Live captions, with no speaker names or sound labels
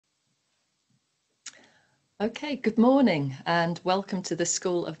Okay, good morning and welcome to the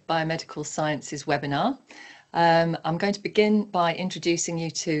School of Biomedical Sciences webinar. I'm going to begin by introducing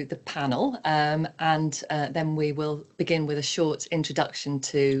you to the panel and then we will begin with a short introduction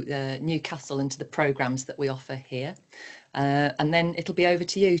to Newcastle and to the programmes that we offer here. And then it'll be over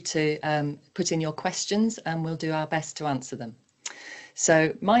to you to put in your questions and we'll do our best to answer them.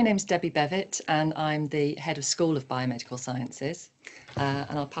 So my name's Debbie Bevitt and I'm the Head of School of Biomedical Sciences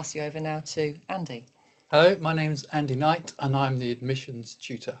and I'll pass you over now to Andy. Hello, my name's Andy Knight and I'm the admissions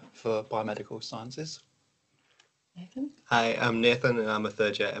tutor for Biomedical Sciences. Nathan? Hi, I'm Nathan and I'm a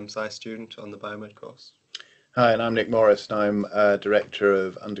third year MSci student on the Biomed course. Hi, and I'm Nick Morris and I'm Director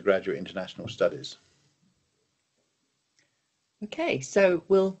of Undergraduate International Studies. Okay, so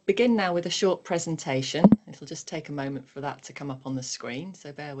we'll begin now with a short presentation. It'll just take a moment for that to come up on the screen,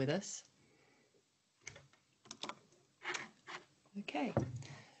 so bear with us. Okay.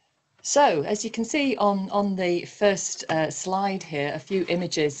 So, as you can see on the first slide here, a few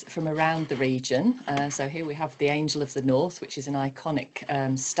images from around the region. So here we have the Angel of the North, which is an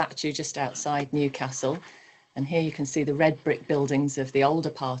iconic statue just outside Newcastle. And here you can see the red brick buildings of the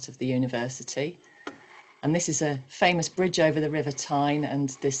older part of the university. And this is a famous bridge over the River Tyne and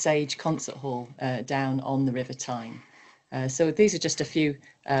the Sage Concert Hall down on the River Tyne. So these are just a few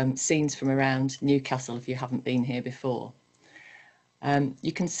scenes from around Newcastle if you haven't been here before.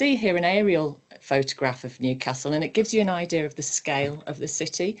 You can see here an aerial photograph of Newcastle and it gives you an idea of the scale of the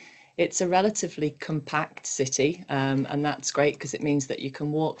city. It's a relatively compact city and that's great because it means that you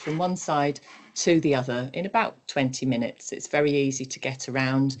can walk from one side to the other in about 20 minutes. It's very easy to get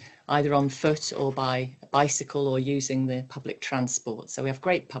around either on foot or by bicycle or using the public transport. So we have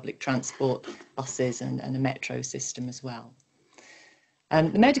great public transport, buses and a metro system as well.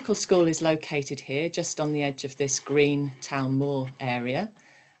 The medical school is located here, just on the edge of this green town moor area.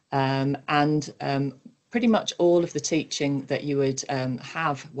 Pretty much all of the teaching that you would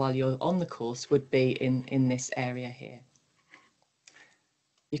have while you're on the course would be in this area here.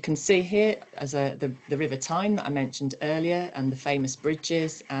 You can see here as the River Tyne that I mentioned earlier and the famous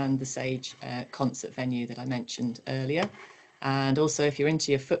bridges and the Sage concert venue that I mentioned earlier. And also if you're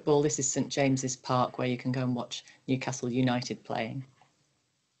into your football, this is St James's Park where you can go and watch Newcastle United playing.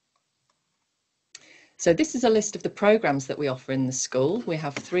 So this is a list of the programmes that we offer in the school. We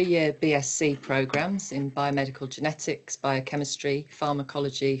have 3-year BSc programmes in biomedical genetics, biochemistry,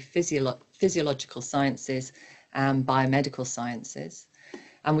 pharmacology, physiological sciences and biomedical sciences.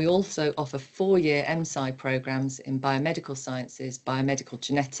 And we also offer 4-year MSci programmes in biomedical sciences, biomedical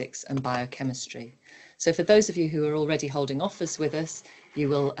genetics and biochemistry. So for those of you who are already holding offers with us, you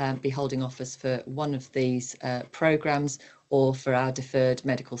will be holding offers for one of these programmes or for our deferred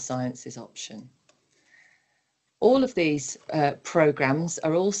medical sciences option. All of these programmes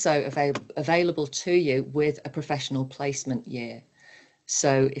are also available to you with a professional placement year.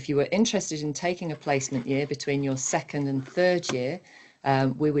 So if you were interested in taking a placement year between your 2nd and 3rd year,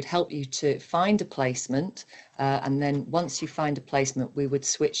 we would help you to find a placement and then once you find a placement we would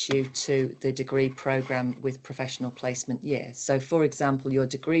switch you to the degree programme with professional placement year. So for example, your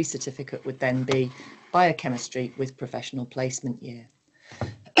degree certificate would then be biochemistry with professional placement year.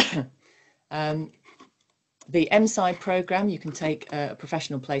 The MSci programme, you can take a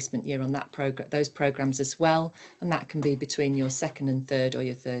professional placement year on that those programmes as well, and that can be between your 2nd and 3rd or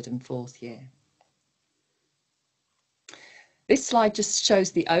your 3rd and 4th year. This slide just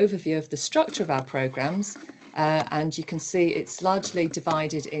shows the overview of the structure of our programmes, and you can see it's largely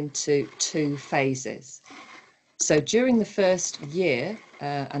divided into 2 phases. So during the first year,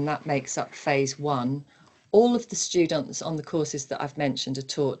 and that makes up phase 1, all of the students on the courses that I've mentioned are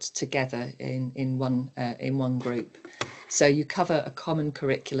taught together in one group. So you cover a common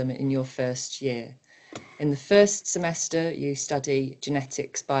curriculum in your first year. In the first semester, you study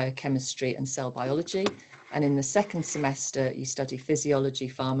genetics, biochemistry and cell biology. And in the second semester, you study physiology,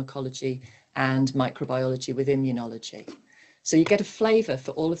 pharmacology and microbiology with immunology. So you get a flavour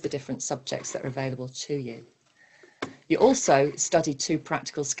for all of the different subjects that are available to you. You also study 2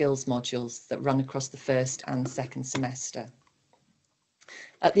 practical skills modules that run across the first and second semester.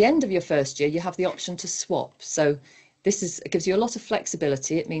 At the end of your first year, you have the option to swap. So this gives you a lot of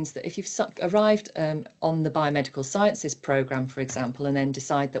flexibility. It means that if you've arrived on the biomedical sciences programme, for example, and then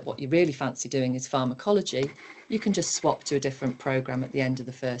decide that what you really fancy doing is pharmacology, you can just swap to a different programme at the end of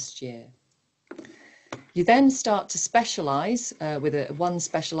the first year. You then start to specialise with one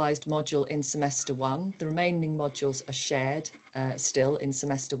specialised module in semester 1. The remaining modules are shared still in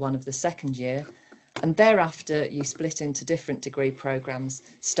semester 1 of the second year. And thereafter, you split into different degree programmes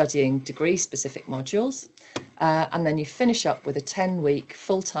studying degree-specific modules. And then you finish up with a 10-week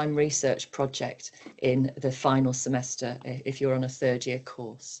full-time research project in the final semester if you're on a third-year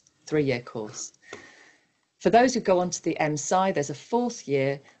course, 3-year course. For those who go on to the MSci, there's a 4th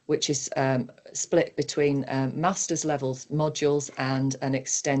year, which is split between master's levels modules and an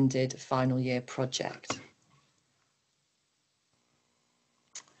extended final year project.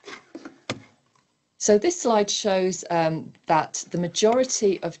 So this slide shows that the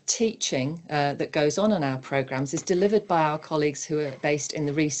majority of teaching that goes on our programmes is delivered by our colleagues who are based in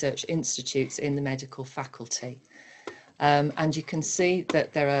the research institutes in the medical faculty. And you can see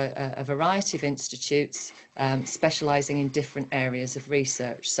that there are a variety of institutes specialising in different areas of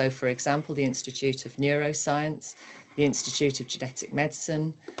research. So, for example, the Institute of Neuroscience, the Institute of Genetic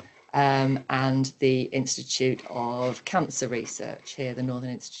Medicine, and the Institute of Cancer Research, here, the Northern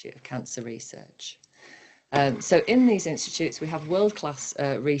Institute of Cancer Research. So in these institutes, we have world-class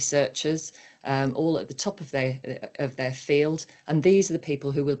researchers, all at the top of their field, and these are the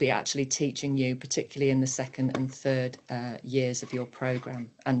people who will be actually teaching you, particularly in the 2nd and 3rd years of your programme,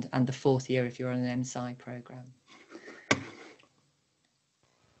 and the 4th year if you're on an MSci programme.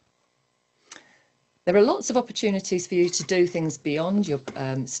 There are lots of opportunities for you to do things beyond your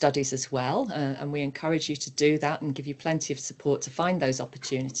studies as well, and we encourage you to do that and give you plenty of support to find those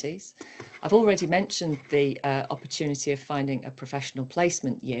opportunities. I've already mentioned the opportunity of finding a professional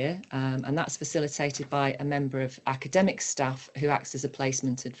placement year, and that's facilitated by a member of academic staff who acts as a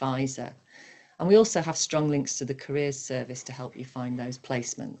placement advisor. And we also have strong links to the Careers Service to help you find those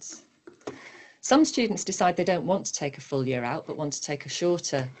placements. Some students decide they don't want to take a full year out, but want to take a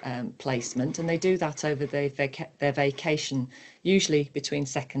shorter placement, and they do that over their vacation, usually between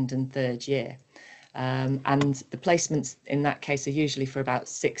 2nd and 3rd year. And the placements in that case are usually for about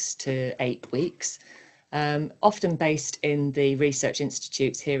 6 to 8 weeks, often based in the research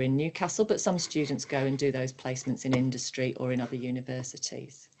institutes here in Newcastle, but some students go and do those placements in industry or in other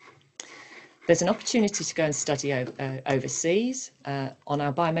universities. There's an opportunity to go and study overseas. On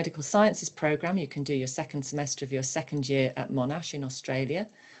our Biomedical Sciences programme, you can do your 2nd semester of your 2nd year at Monash in Australia,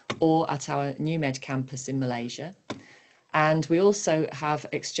 or at our NewMed campus in Malaysia. And we also have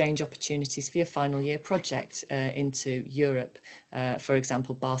exchange opportunities for your final year project into Europe, for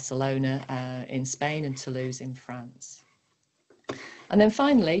example, Barcelona in Spain and Toulouse in France. And then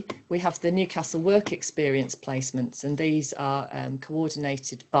finally, we have the Newcastle Work Experience placements, and these are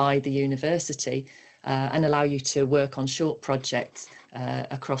coordinated by the university and allow you to work on short projects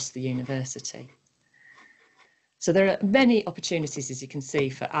across the university. So there are many opportunities, as you can see,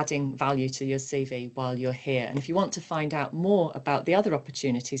 for adding value to your CV while you're here. And if you want to find out more about the other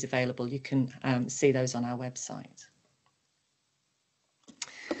opportunities available, you can see those on our website.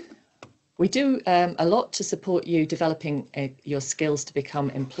 We do a lot to support you developing your skills to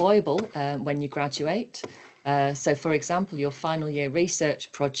become employable when you graduate. So, for example, your final year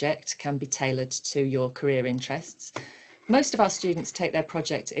research project can be tailored to your career interests. Most of our students take their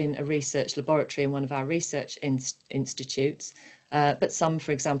project in a research laboratory in one of our research institutes, but some,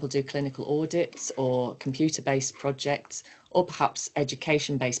 for example, do clinical audits or computer-based projects, or perhaps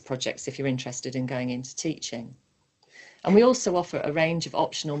education-based projects if you're interested in going into teaching. And we also offer a range of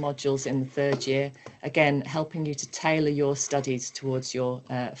optional modules in the 3rd year, again, helping you to tailor your studies towards your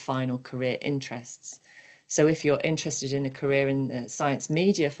final career interests. So if you're interested in a career in science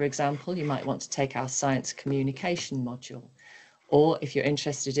media, for example, you might want to take our science communication module. Or if you're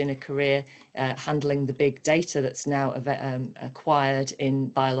interested in a career handling the big data that's now acquired in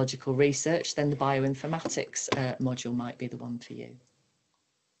biological research, then the bioinformatics module might be the one for you.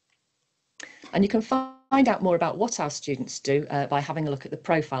 And you can find out more about what our students do by having a look at the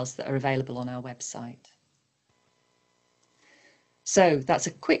profiles that are available on our website. So that's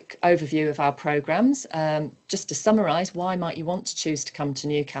a quick overview of our programmes. Just to summarise, why might you want to choose to come to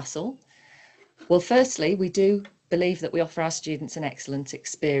Newcastle? Well, firstly, we do believe that we offer our students an excellent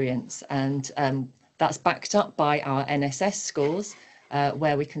experience, and that's backed up by our NSS scores,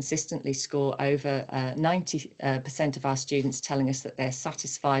 where we consistently score over 90% of our students telling us that they're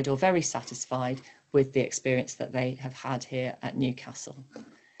satisfied or very satisfied with the experience that they have had here at Newcastle.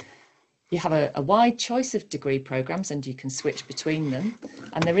 You have a wide choice of degree programmes and you can switch between them,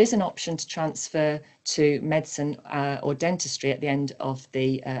 and there is an option to transfer to medicine or dentistry at the end of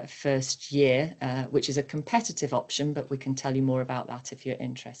the 1st year, which is a competitive option, but we can tell you more about that if you're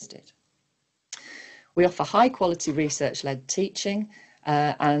interested. We offer high quality research-led teaching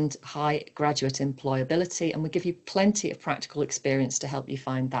and high graduate employability, and we give you plenty of practical experience to help you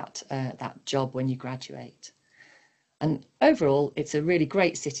find that job when you graduate. And overall, it's a really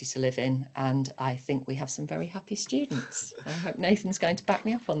great city to live in, and I think we have some very happy students. I hope Nathan's going to back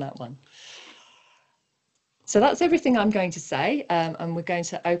me up on that one. So that's everything I'm going to say, and we're going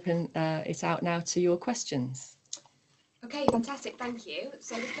to open it out now to your questions. Okay, fantastic, thank you.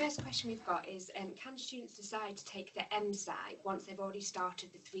 So the first question we've got is, can students decide to take the MSci once they've already started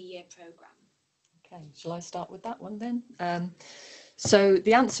the 3-year programme? Okay, shall I start with that one then? So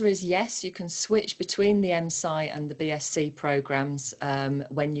the answer is yes, you can switch between the MSci and the BSc programmes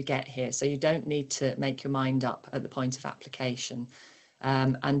when you get here. So you don't need to make your mind up at the point of application.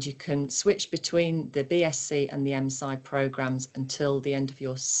 And you can switch between the BSc and the MSci programmes until the end of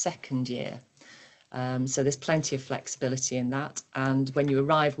your 2nd year. So there's plenty of flexibility in that. And when you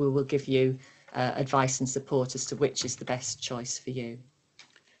arrive, we will give you advice and support as to which is the best choice for you.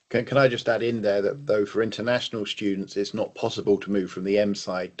 Can I just add in there that though for international students it's not possible to move from the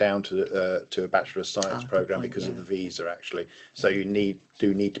MSci down to a Bachelor of Science programme because of the visa actually. So you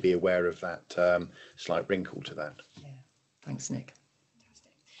do need to be aware of that slight wrinkle to that. Yeah, thanks Nick.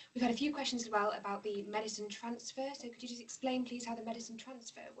 Fantastic. We've had a few questions as well about the medicine transfer. So could you just explain please how the medicine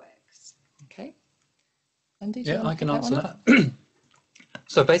transfer works? Okay. Andy, Yeah, I can answer that.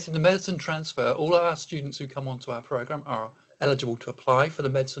 So basically the medicine transfer, all our students who come onto our programme are eligible to apply for the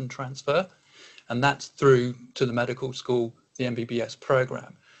medicine transfer, and that's through to the medical school, the MBBS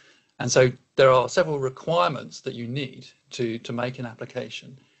programme. And so there are several requirements that you need to make an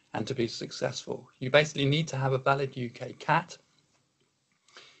application and to be successful. You basically need to have a valid UK CAT.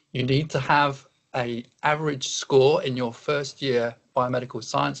 You need to have an average score in your 1st year Biomedical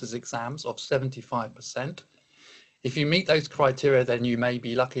Sciences exams of 75%. If you meet those criteria, then you may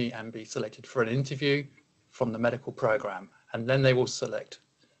be lucky and be selected for an interview from the medical programme, and then they will select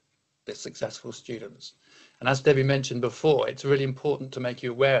the successful students. And as Debbie mentioned before, it's really important to make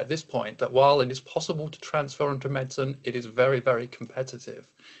you aware at this point that while it is possible to transfer into medicine, it is very, very competitive.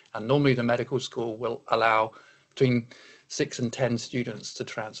 And normally the medical school will allow between 6 and 10 students to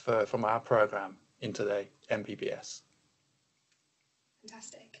transfer from our programme into the MBBS.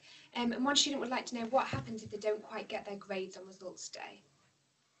 Fantastic. And one student would like to know what happens if they don't quite get their grades on results day.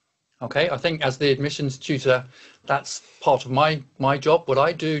 Okay, I think as the admissions tutor, that's part of my job. What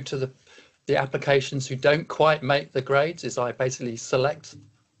I do to the applications who don't quite make the grades is I basically select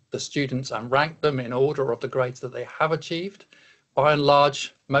the students and rank them in order of the grades that they have achieved. By and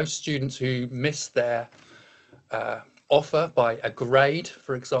large, most students who miss their offer by a grade,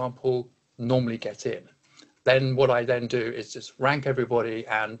 for example, normally get in. Then what I then do is just rank everybody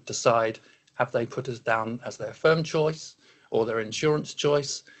and decide, have they put us down as their firm choice or their insurance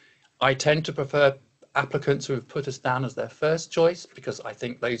choice? I tend to prefer applicants who have put us down as their first choice because I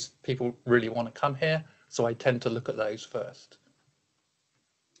think those people really want to come here. So I tend to look at those first.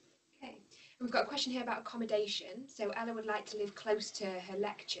 Okay, and we've got a question here about accommodation. So Ella would like to live close to her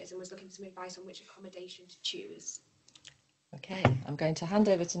lectures and was looking for some advice on which accommodation to choose. Okay, I'm going to hand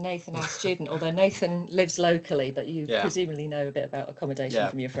over to Nathan, our student, although Nathan lives locally, but you presumably know a bit about accommodation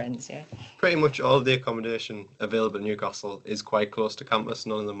from your friends, yeah? Pretty much all of the accommodation available in Newcastle is quite close to campus.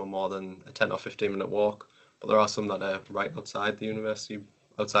 None of them are more than a 10 or 15 minute walk, but there are some that are right outside the university,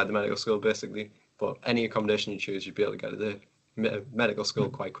 outside the medical school basically. But any accommodation you choose, you'd be able to get to the medical school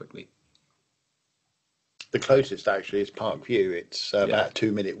quite quickly. The closest actually is Park View. It's about a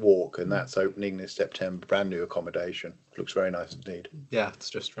 2-minute walk, and that's opening this September. Brand new accommodation. Looks very nice indeed. Yeah, it's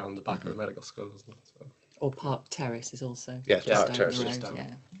just around the back of the medical school, isn't it? So. Or Park Terrace is also. Yes, Park Terrace is is down.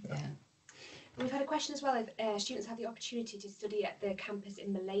 Yeah. And we've had a question as well if students have the opportunity to study at the campus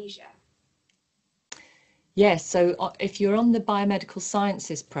in Malaysia. Yes, so if you're on the Biomedical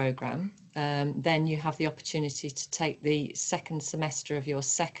Sciences programme, then you have the opportunity to take the 2nd semester of your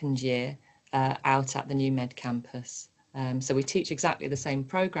 2nd year out at the NewMed campus. So we teach exactly the same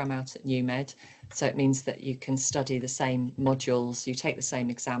programme out at NewMed, so it means that you can study the same modules, you take the same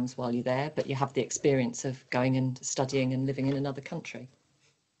exams while you're there, but you have the experience of going and studying and living in another country.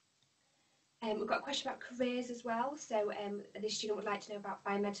 We've got a question about careers as well. So this student would like to know about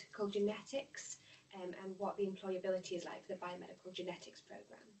biomedical genetics and what the employability is like for the biomedical genetics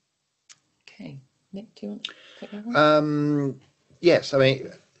programme. Okay, Nick, do you want to take that one? Yes, I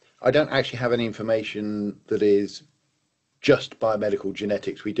mean, I don't actually have any information that is just biomedical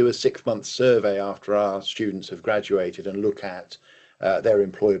genetics. We do a 6-month survey after our students have graduated and look at their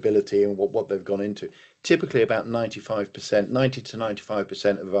employability and what they've gone into. Typically about 90 to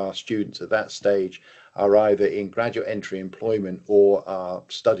 95% of our students at that stage are either in graduate entry employment or are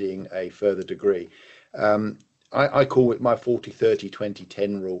studying a further degree. I call it my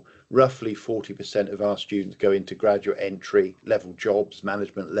 40-30-20-10 rule. roughly 40% of our students go into graduate entry level jobs,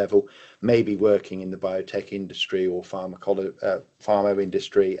 management level, maybe working in the biotech industry or pharma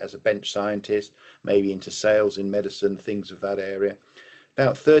industry as a bench scientist, maybe into sales in medicine, things of that area.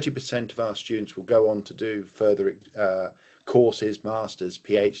 About 30% of our students will go on to do further courses, masters,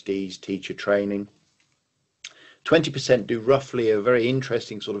 PhDs, teacher training. 20% do roughly a very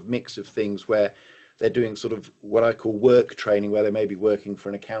interesting sort of mix of things where they're doing sort of what I call work training, where they may be working for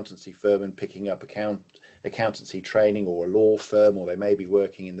an accountancy firm and picking up accountancy training, or a law firm, or they may be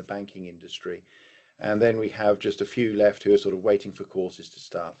working in the banking industry. And then we have just a few left who are sort of waiting for courses to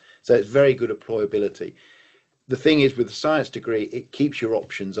start. So it's very good employability. The thing is, with the science degree, it keeps your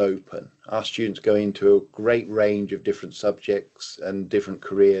options open. Our students go into a great range of different subjects and different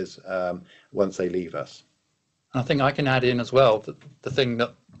careers once they leave us. I think I can add in as well that the thing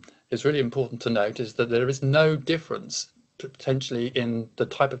that is really important to note is that there is no difference potentially in the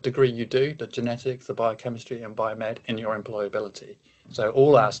type of degree you do, the genetics, the biochemistry and biomed, in your employability. So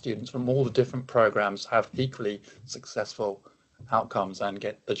all our students from all the different programs have equally successful outcomes and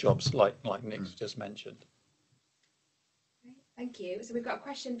get the jobs like Nick's just mentioned. Thank you. So we've got a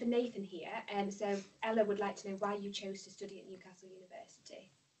question for Nathan here. So Ella would like to know why you chose to study at Newcastle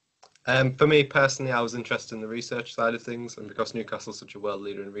University. For me personally, I was interested in the research side of things, and because Newcastle's such a world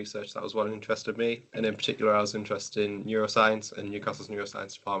leader in research, that was what interested me. And in particular, I was interested in neuroscience, and Newcastle's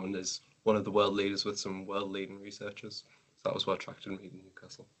neuroscience department is one of the world leaders with some world leading researchers. So that was what attracted me to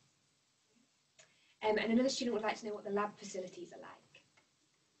Newcastle. And another student would like to know what the lab facilities are like.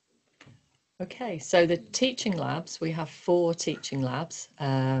 Okay, so the teaching labs, we have 4 teaching labs,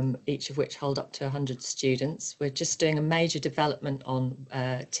 each of which hold up to 100 students. We're just doing a major development on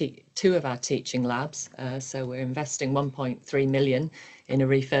 2 of our teaching labs. So we're investing 1.3 million in a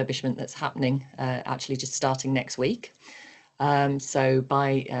refurbishment that's happening, actually just starting next week. So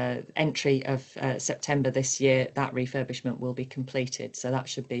by entry of September this year, that refurbishment will be completed. So that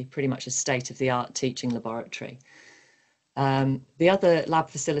should be pretty much a state-of-the-art teaching laboratory. The other lab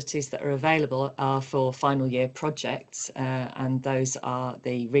facilities that are available are for final year projects, and those are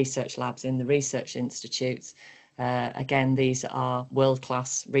the research labs in the research institutes. Again, these are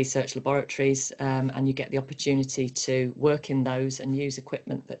world-class research laboratories, and you get the opportunity to work in those and use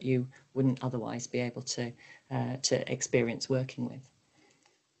equipment that you wouldn't otherwise be able to experience working with.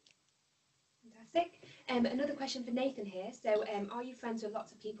 Fantastic. Another question for Nathan here. So are you friends with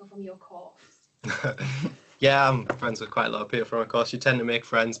lots of people from your course? Yeah, I'm friends with quite a lot of people from our course. You tend to make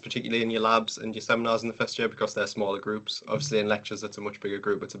friends, particularly in your labs and your seminars in the first year, because they're smaller groups. Obviously in lectures it's a much bigger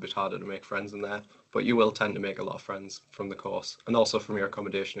group, it's a bit harder to make friends in there, but you will tend to make a lot of friends from the course, and also from your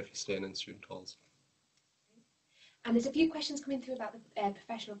accommodation if you're staying in student halls. And there's a few questions coming through about the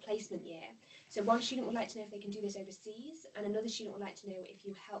professional placement year. So one student would like to know if they can do this overseas, and another student would like to know if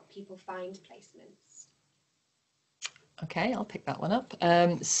you help people find placements. Okay, I'll pick that one up.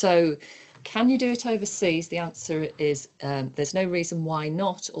 So can you do it overseas? The answer is there's no reason why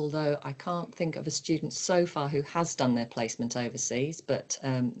not, although I can't think of a student so far who has done their placement overseas, but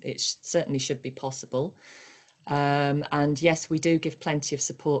it certainly should be possible. And yes, we do give plenty of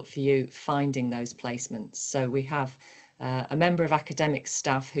support for you finding those placements. So we have a member of academic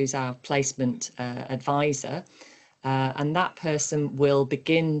staff who's our placement advisor. And that person will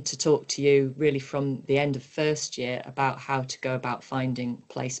begin to talk to you really from the end of first year about how to go about finding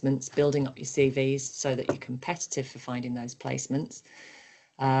placements, building up your CVs so that you're competitive for finding those placements.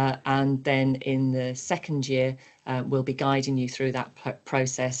 And then in the second year, we'll be guiding you through that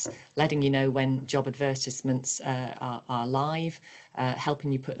process, letting you know when job advertisements are live,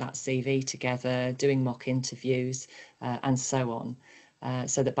 helping you put that CV together, doing mock interviews, and so on.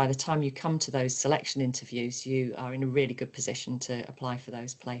 So that by the time you come to those selection interviews, you are in a really good position to apply for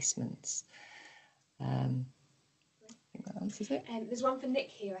those placements. I think that answers it. There's one for Nick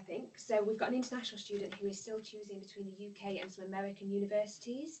here, I think. So we've got an international student who is still choosing between the UK and some American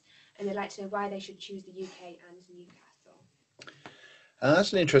universities, and they'd like to know why they should choose the UK and Newcastle.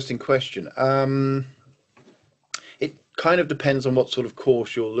 That's an interesting question. It kind of depends on what sort of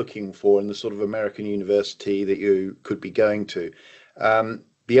course you're looking for and the sort of American university that you could be going to.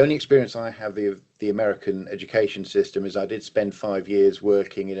 The only experience I have of the American education system is I did spend 5 years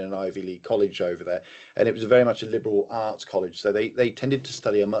working in an Ivy League college over there, and it was very much a liberal arts college. So they tended to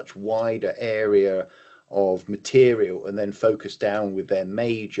study a much wider area of material and then focus down with their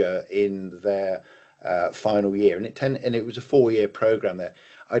major in their final year. And it was a 4-year program there.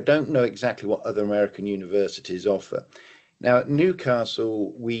 I don't know exactly what other American universities offer. Now at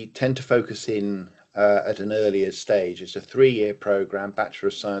Newcastle, we tend to focus in at an earlier stage. It's a 3-year program, Bachelor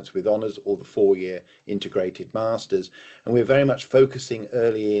of Science with Honours, or the 4-year integrated Masters. And we're very much focusing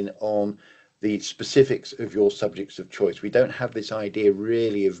early in on the specifics of your subjects of choice. We don't have this idea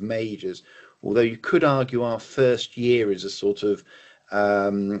really of majors, although you could argue our first year is a sort of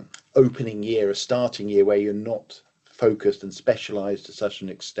opening year, a starting year where you're not focused and specialised to such an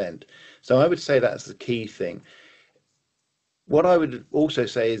extent. So I would say that's the key thing. What I would also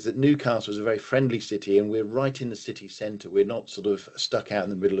say is that Newcastle is a very friendly city, and we're right in the city centre. We're not sort of stuck out in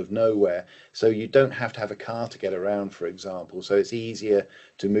the middle of nowhere. So you don't have to have a car to get around, for example. So it's easier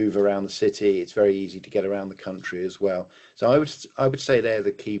to move around the city. It's very easy to get around the country as well. So I would say they're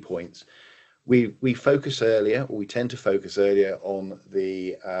the key points. We focus earlier, or we tend to focus earlier on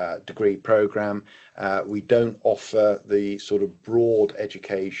the degree programme. We don't offer the sort of broad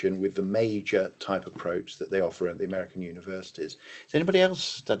education with the major type approach that they offer at the American universities. Has anybody else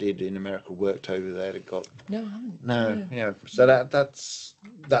studied in America, worked over there that got? No, I haven't. No, yeah. So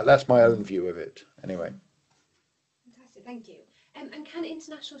that's my own view of it. Anyway. Fantastic, thank you. And can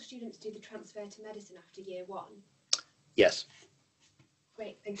international students do the transfer to medicine after year 1? Yes.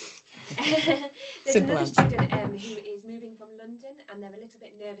 Great, thank you. There's Simple another answer. student who is moving from London, and they're a little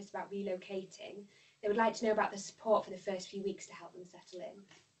bit nervous about relocating. They would like to know about the support for the first few weeks to help them settle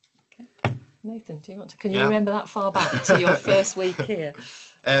in. Nathan, do you want to? Can you Yeah. remember that far back to your first week here?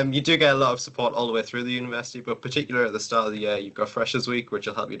 You do get a lot of support all the way through the university, but particularly at the start of the year, you've got Freshers Week, which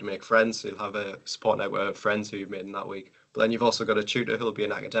will help you to make friends. So you'll have a support network of friends who you've made in that week. But then you've also got a tutor who'll be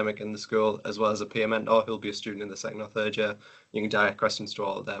an academic in the school, as well as a peer mentor who'll be a student in the 2nd or 3rd year. You can direct questions to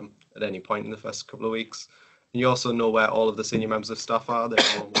all of them at any point in the first couple of weeks. And you also know where all of the senior members of staff are. They're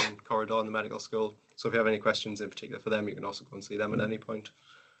all in one corridor in the medical school. So if you have any questions in particular for them, you can also go and see them at any point.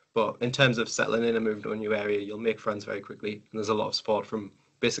 But in terms of settling in and moving to a new area, you'll make friends very quickly. And there's a lot of support from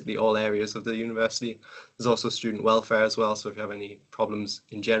basically all areas of the university. There's also student welfare as well. So if you have any problems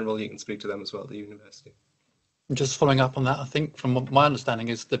in general, you can speak to them as well at the university. Just following up on that, I think from what my understanding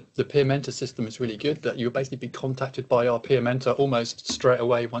is the peer mentor system is really good, that you'll basically be contacted by our peer mentor almost straight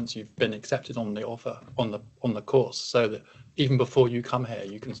away once you've been accepted on the offer on the course, so that even before you come here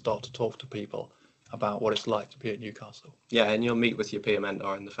you can start to talk to people about what it's like to be at Newcastle. Yeah, and you'll meet with your peer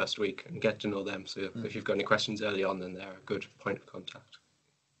mentor in the first week and get to know them. So if you've got any questions early on, then they're a good point of contact.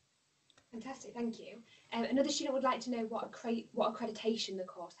 Fantastic, thank you. Another student would like to know what accreditation the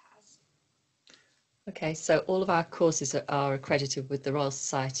course has. Okay, so all of our courses are accredited with the Royal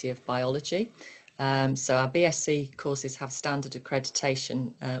Society of Biology. So our BSc courses have standard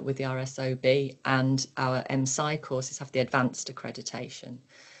accreditation with the RSOB, and our MSci courses have the advanced accreditation.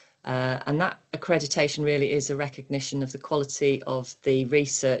 And that accreditation really is a recognition of the quality of the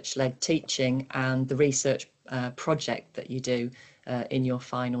research-led teaching and the research project that you do in your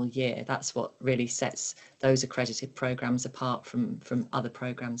final year. That's what really sets those accredited programmes apart from other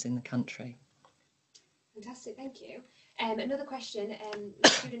programmes in the country. Fantastic, thank you. Another question, the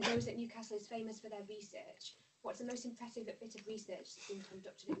student knows that Newcastle is famous for their research. What's the most impressive bit of research that's being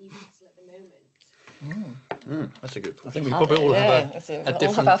conducted at Newcastle at the moment? That's a good point. I think we probably all have a different...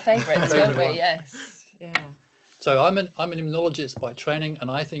 all have our favourites, don't we? Yes. Yeah. So I'm an immunologist by training, and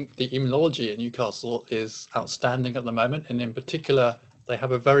I think the immunology at Newcastle is outstanding at the moment. And in particular, they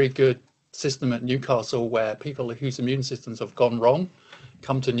have a very good system at Newcastle where people whose immune systems have gone wrong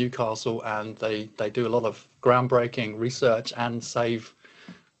come to Newcastle, and they do a lot of groundbreaking research and save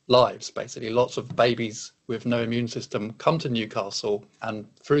lives. Basically, lots of babies with no immune system come to Newcastle, and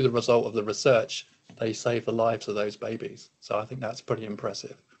through the result of the research, they save the lives of those babies. So I think that's pretty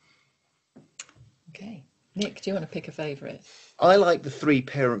impressive. Okay. Nick, do you want to pick a favourite? I like the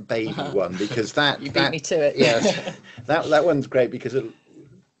 3-parent baby one, because that You beat me to it. Yes, that one's great, because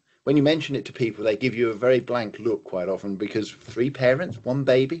when you mention it to people, they give you a very blank look quite often, because 3 parents, 1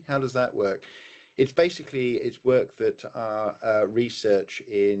 baby, how does that work? It's work that our research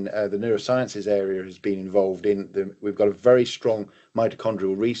in the neurosciences area has been involved in. We've got a very strong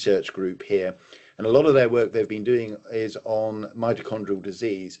mitochondrial research group here, and a lot of their work they've been doing is on mitochondrial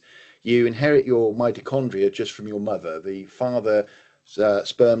disease. You inherit your mitochondria just from your mother. The father's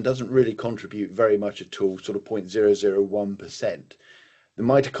sperm doesn't really contribute very much at all, sort of 0.001%. The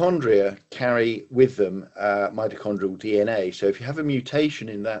mitochondria carry with them mitochondrial DNA. So if you have a mutation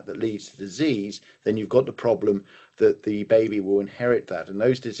in that leads to disease, then you've got the problem that the baby will inherit that. And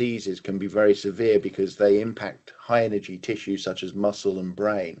those diseases can be very severe because they impact high energy tissues such as muscle and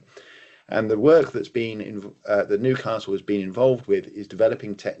brain. And the work that's that Newcastle has been involved with is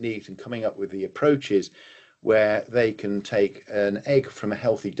developing techniques and coming up with the approaches where they can take an egg from a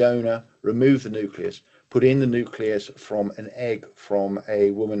healthy donor, remove the nucleus, put in the nucleus from an egg from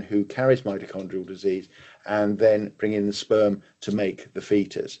a woman who carries mitochondrial disease, and then bring in the sperm to make the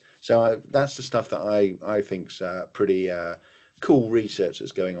fetus. So that's the stuff that I think's pretty cool research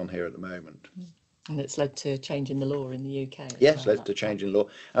that's going on here at the moment. And it's led to a change in the law in the UK. Yes, led to change in law.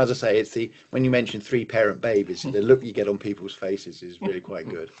 As I say, it's when you mention 3-parent babies, the look you get on people's faces is really quite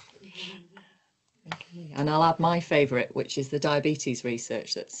good. Okay. And I'll add my favourite, which is the diabetes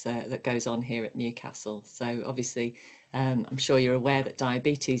research that goes on here at Newcastle. So obviously, I'm sure you're aware that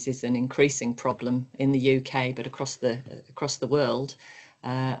diabetes is an increasing problem in the UK, but across the world.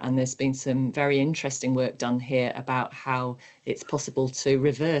 And there's been some very interesting work done here about how it's possible to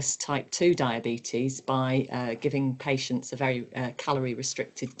reverse type 2 diabetes by giving patients a very calorie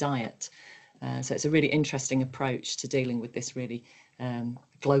restricted diet. So it's a really interesting approach to dealing with this really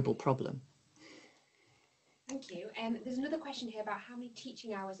global problem. Thank you. There's another question here about how many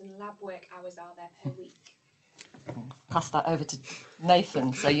teaching hours and lab work hours are there per week? Pass that over to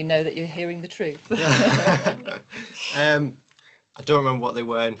Nathan so you know that you're hearing the truth. I don't remember what they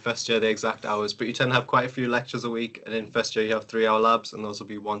were in first year, the exact hours, but you tend to have quite a few lectures a week, and in first year you have 3-hour labs, and those will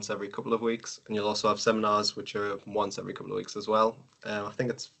be once every couple of weeks, and you'll also have seminars, which are once every couple of weeks as well. I think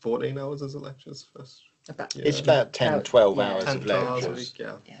it's 14 hours as a lectures first. It's about 10, 12 hours 10, of 12 hours a lectures. week,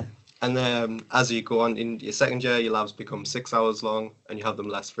 yeah. And then as you go on in your second year, your labs become 6 hours long, and you have them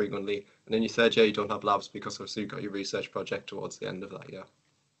less frequently. And in your third year, you don't have labs because obviously you've got your research project towards the end of that year.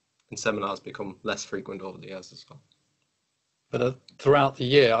 And seminars become less frequent over the years as well. But throughout the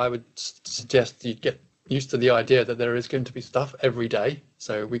year, I would suggest you get used to the idea that there is going to be stuff every day.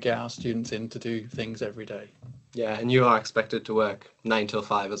 So we get our students in to do things every day. Yeah, and you are expected to work 9 till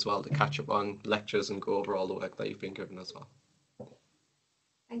 5 as well to catch up on lectures and go over all the work that you've been given as well.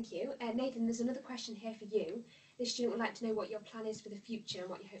 Thank you. Nathan, there's another question here for you. This student would like to know what your plan is for the future and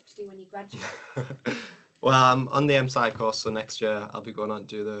what you hope to do when you graduate. Well, I'm on the MSci course, so next year I'll be going on to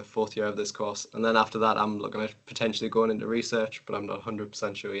do the 4th year of this course. And then after that, I'm looking at potentially going into research, but I'm not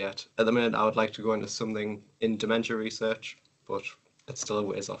 100% sure yet. At the minute, I would like to go into something in dementia research, but it's still a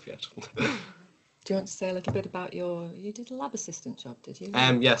ways off yet. Do you want to say a little bit about you did a lab assistant job, did you?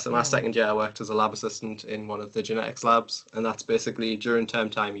 Yes, in my second year I worked as a lab assistant in one of the genetics labs, and that's basically during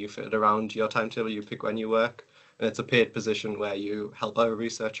term time you fit it around your timetable, you pick when you work, and it's a paid position where you help out a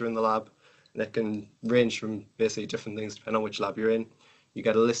researcher in the lab, and it can range from basically different things depending on which lab you're in. You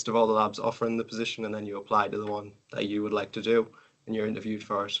get a list of all the labs offering the position, and then you apply to the one that you would like to do, and you're interviewed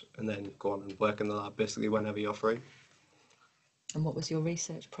for it, and then go on and work in the lab basically whenever you're free. And what was your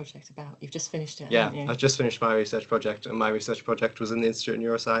research project about? You've just finished it, Yeah, haven't you? I've just finished my research project, and my research project was in the Institute of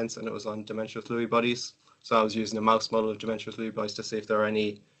Neuroscience, and it was on dementia with Lewy bodies. So I was using a mouse model of dementia with Lewy bodies to see if there are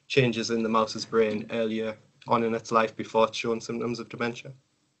any changes in the mouse's brain earlier on in its life before it's showing symptoms of dementia.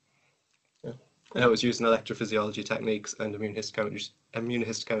 Yeah. And I was using electrophysiology techniques and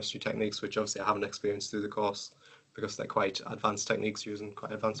immunohistochemistry techniques, which obviously I haven't experienced through the course because they're quite advanced techniques using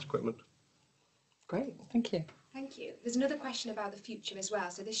quite advanced equipment. Great, thank you. Thank you. There's another question about the future as well.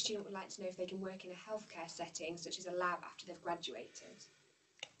 So this student would like to know if they can work in a healthcare setting, such as a lab, after they've graduated.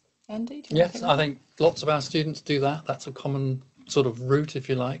 Andy, do you want to Yes, I think lots of our students do that. That's a common sort of route, if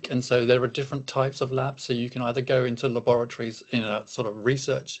you like. And so there are different types of labs. So you can either go into laboratories in a sort of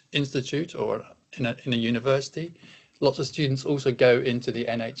research institute or in a university. Lots of students also go into the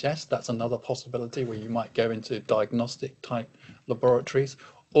NHS. That's another possibility where you might go into diagnostic type laboratories.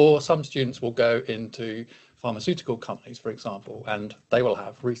 Or some students will go into pharmaceutical companies, for example, and they will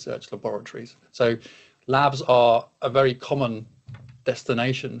have research laboratories. So labs are a very common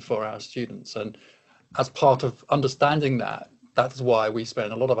destination for our students. And as part of understanding that, that's why we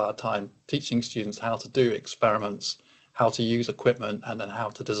spend a lot of our time teaching students how to do experiments, how to use equipment, and then how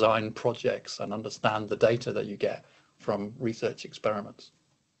to design projects and understand the data that you get from research experiments.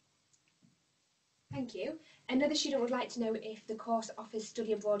 Thank you. Another student would like to know if the course offers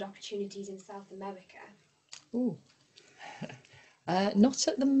study abroad opportunities in South America. Ooh. Not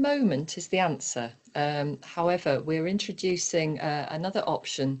at the moment is the answer. However, we're introducing another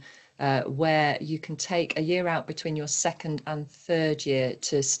option where you can take a year out between your second and third year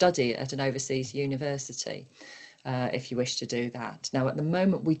to study at an overseas university, if you wish to do that. Now, at the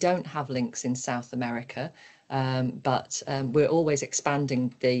moment, we don't have links in South America, but we're always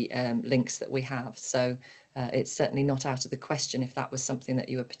expanding the links that we have. So it's certainly not out of the question if that was something that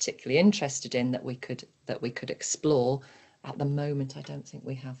you were particularly interested in that we could explore. At the moment, I don't think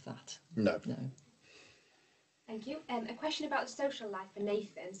we have that. No. Thank you. A question about the social life for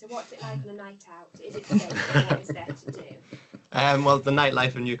Nathan. So what's it like on a night out? Is it safe? And what is there to do? Well, the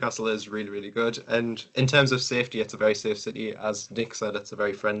nightlife in Newcastle is really, really good. And in terms of safety, it's a very safe city. As Nick said, it's a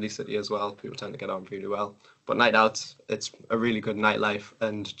very friendly city as well. People tend to get on really well. But night out, it's a really good nightlife,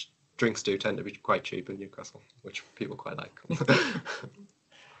 and drinks do tend to be quite cheap in Newcastle, which people quite like.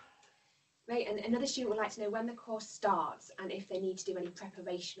 Great, and another student would like to know when the course starts and if they need to do any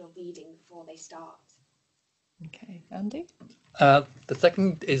preparation or reading before they start. Okay, Andy? The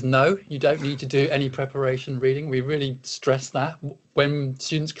second is no, you don't need to do any preparation reading. We really stress that. When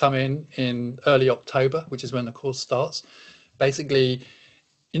students come in early October, which is when the course starts, basically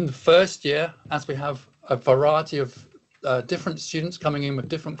in the first year, as we have a variety of different students coming in with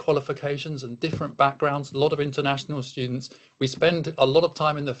different qualifications and different backgrounds, a lot of international students, we spend a lot of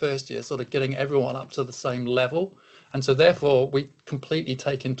time in the first year sort of getting everyone up to the same level. And so therefore we completely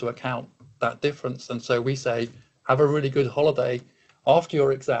take into account that difference. And so we say, have a really good holiday after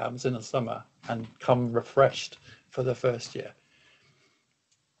your exams in the summer and come refreshed for the first year.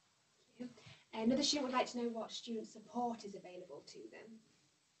 Another student would like to know what student support is available to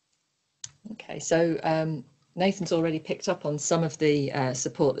them. Okay, so Nathan's already picked up on some of the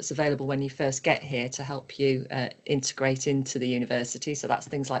support that's available when you first get here to help you integrate into the university. So that's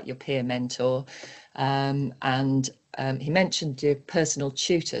things like your peer mentor, and he mentioned your personal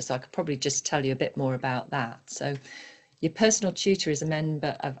tutor, so I could probably just tell you a bit more about that. So your personal tutor is a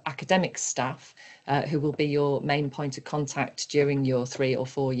member of academic staff who will be your main point of contact during your 3 or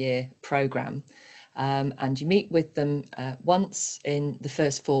 4 year programme. And you meet with them once in the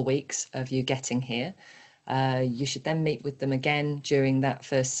first 4 weeks of you getting here. You should then meet with them again during that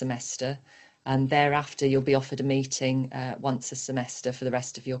first semester, and thereafter you'll be offered a meeting once a semester for the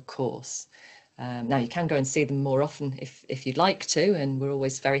rest of your course. Now you can go and see them more often if you'd like to, and we're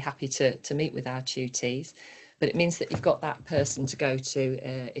always very happy to meet with our tutees, but it means that you've got that person to go to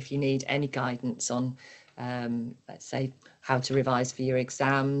if you need any guidance on, let's say, how to revise for your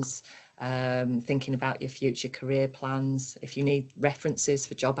exams, thinking about your future career plans. If you need references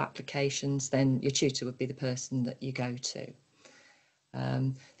for job applications, then your tutor would be the person that you go to.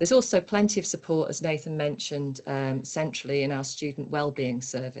 There's also plenty of support, as Nathan mentioned, centrally in our student wellbeing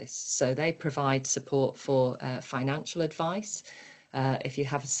service. So they provide support for financial advice. If you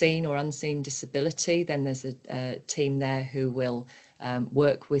have a seen or unseen disability, then there's a team there who will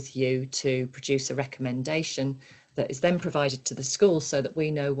work with you to produce a recommendation that is then provided to the school so that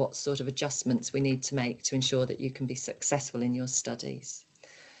we know what sort of adjustments we need to make to ensure that you can be successful in your studies.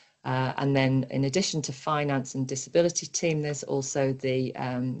 And then in addition to finance and disability team, there's also the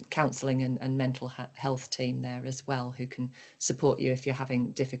counselling and mental health team there as well, who can support you if you're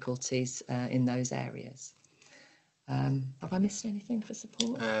having difficulties in those areas. Have I missed anything for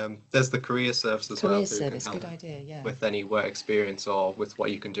support? There's the career service as well. Career service, good idea, yeah. With any work experience or with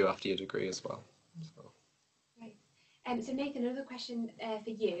what you can do after your degree as well. So Nathan, another question for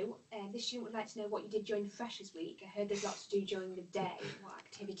you. This student would like to know what you did during Freshers Week. I heard there's lots to do during the day. What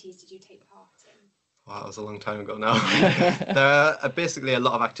activities did you take part in? Wow, that was a long time ago now. There are basically a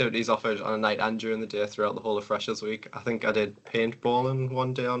lot of activities offered on a night and during the day throughout the whole of Freshers Week. I think I did paintballing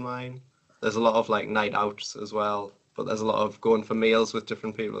one day on mine. There's a lot of like night outs as well, but there's a lot of going for meals with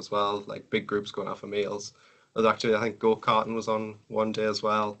different people as well, like big groups going out for meals. Other activity, I think go-karting was on one day as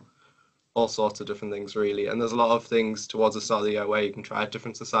well. All sorts of different things really, and there's a lot of things towards the start of the year where you can try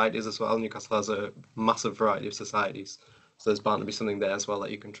different societies as well. Newcastle has a massive variety of societies, so there's bound to be something there as well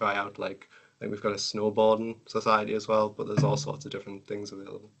that you can try out. Like I think we've got a snowboarding society as well, but there's all sorts of different things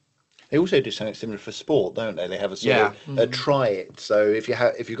available. They also do something similar for sport, don't they? They have a sort of a try it. So if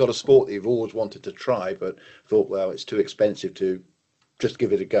you've got a sport that you've always wanted to try but thought, well, it's too expensive to just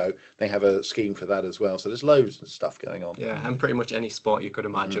give it a go, they have a scheme for that as well. So there's loads of stuff going on. Yeah, and pretty much any sport you could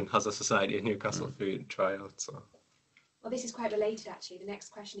imagine has a society in Newcastle for you to try out. So. Well, this is quite related actually. The next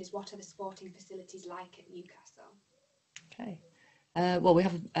question is, what are the sporting facilities like at Newcastle? Okay. Well, we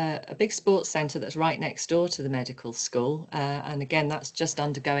have a big sports centre that's right next door to the medical school, and again, that's just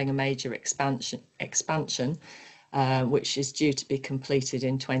undergoing a major expansion, which is due to be completed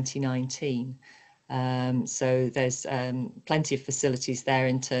in 2019. So there's plenty of facilities there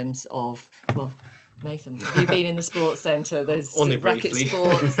in terms of, well, Nathan, have you been in the sports centre? There's only racket briefly.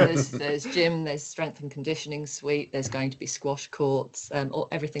 sports, there's gym, there's strength and conditioning suite, there's going to be squash courts,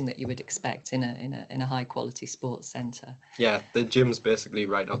 everything that you would expect in a high quality sports centre. Yeah, the gym's basically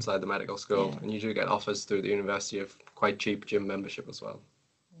right outside the medical school, Yeah. and you do get offers through the university of quite cheap gym membership as well.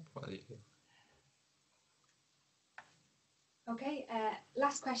 Okay,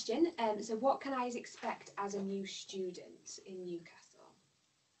 last question. So what can I expect as a new student in Newcastle?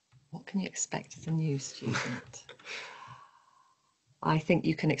 What can you expect as a new student? I think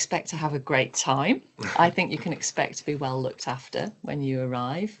you can expect to have a great time. I think you can expect to be well looked after when you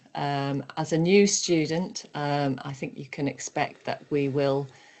arrive. As a new student, I think you can expect that we will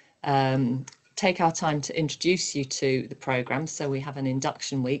take our time to introduce you to the programme. So we have an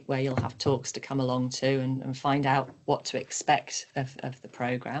induction week where you'll have talks to come along to and find out what to expect of the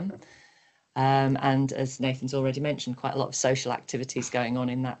programme. And as Nathan's already mentioned, quite a lot of social activities going on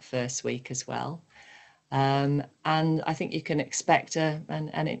in that first week as well. And I think you can expect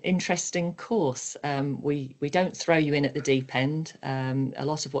an interesting course. We don't throw you in at the deep end. A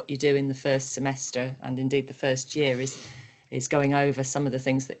lot of what you do in the first semester and indeed the first year is going over some of the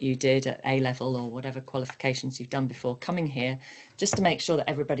things that you did at A-level or whatever qualifications you've done before coming here, just to make sure that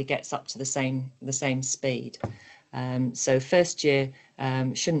everybody gets up to the same speed. So first year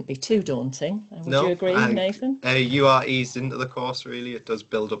shouldn't be too daunting. Would you agree, Nathan? You are eased into the course, really. It does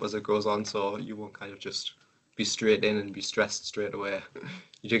build up as it goes on, so you won't kind of just be straight in and be stressed straight away.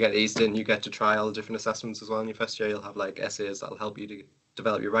 You do get eased in. You get to try all the different assessments as well in your first year. You'll have like essays that'll help you to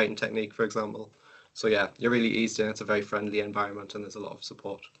develop your writing technique, for example. So yeah, you're really eased in. It's a very friendly environment and there's a lot of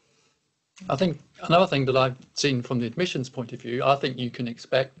support. I think another thing that I've seen from the admissions point of view, I think you can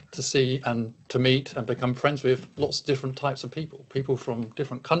expect to see and to meet and become friends with lots of different types of people from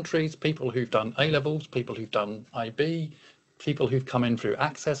different countries, people who've done A-levels, people who've done IB, people who've come in through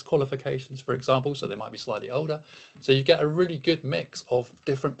access qualifications, for example, so they might be slightly older. So you get a really good mix of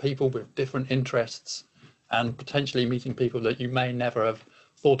different people with different interests and potentially meeting people that you may never have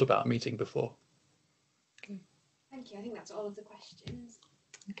thought about meeting before. Thank you. I think that's all of the questions.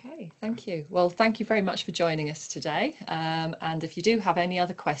 Okay, thank you. Well, thank you very much for joining us today. And if you do have any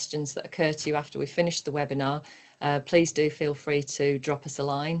other questions that occur to you after we finish the webinar, please do feel free to drop us a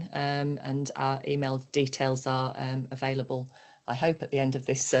line, and our email details are available, I hope, at the end of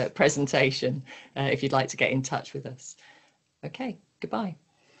this presentation, if you'd like to get in touch with us. Okay, goodbye.